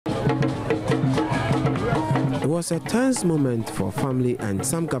was a tense moment for family and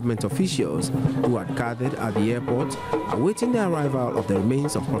some government officials who had gathered at the airport awaiting the arrival of the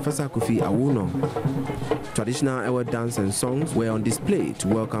remains of Professor Kofi Awoonor. Traditional Ewe dance and songs were on display to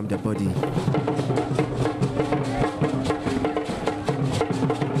welcome the body.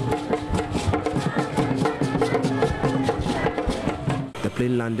 The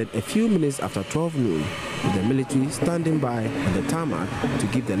plane landed a few minutes after 12 noon, with the military standing by on the tarmac to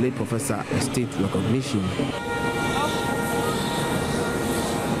give the late professor a state recognition.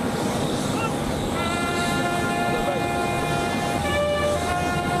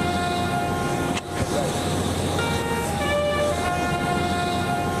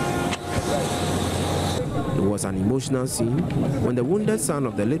 It was an emotional scene when the wounded son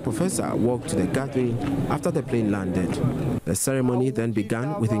of the late professor walked to the gathering after the plane landed. The ceremony then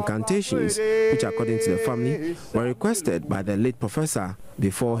began with incantations, which according to the family were requested by the late professor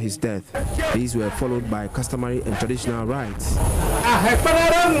before his death. These were followed by customary and traditional rites.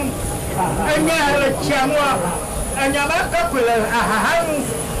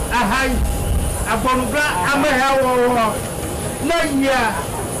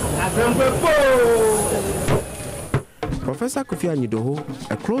 Professor Kofi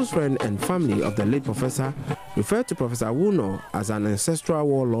Awoonor, a close friend and family of the late professor, referred to Professor Awoonor as an ancestral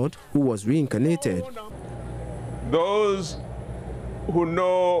warlord who was reincarnated. Those who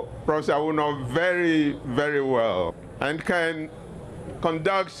know Professor Awoonor very, very well and can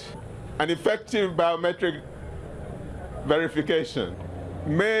conduct an effective biometric verification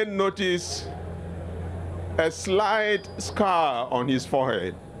may notice a slight scar on his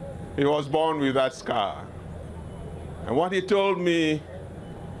forehead. He was born with that scar. And what he told me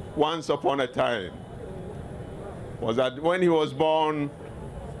once upon a time was that when he was born,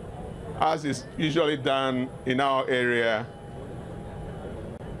 as is usually done in our area,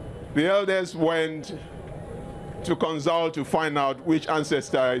 the elders went to consult to find out which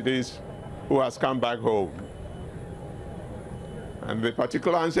ancestor it is who has come back home. And the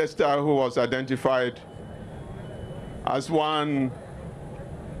particular ancestor who was identified as one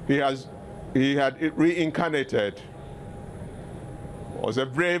he had reincarnated was a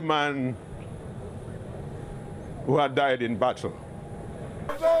brave man who had died in battle.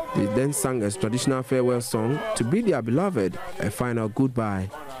 They then sang a traditional farewell song to bid their beloved a final goodbye.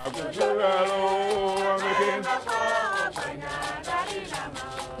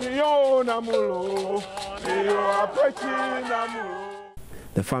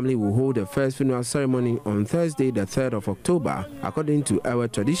 The family will hold the first funeral ceremony on Thursday, the 3rd of October, according to our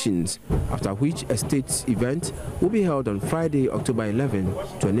traditions, after which a state event will be held on Friday, October 11,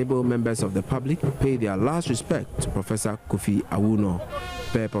 to enable members of the public to pay their last respect to Professor Kofi Awoonor.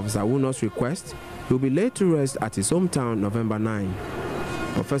 Per Professor Awoonor's request, he will be laid to rest at his hometown November 9.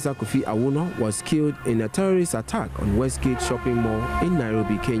 Professor Kofi Awoonor was killed in a terrorist attack on Westgate Shopping Mall in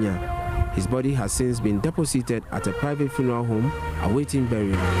Nairobi, Kenya. His body has since been deposited at a private funeral home awaiting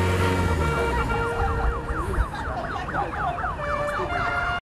burial.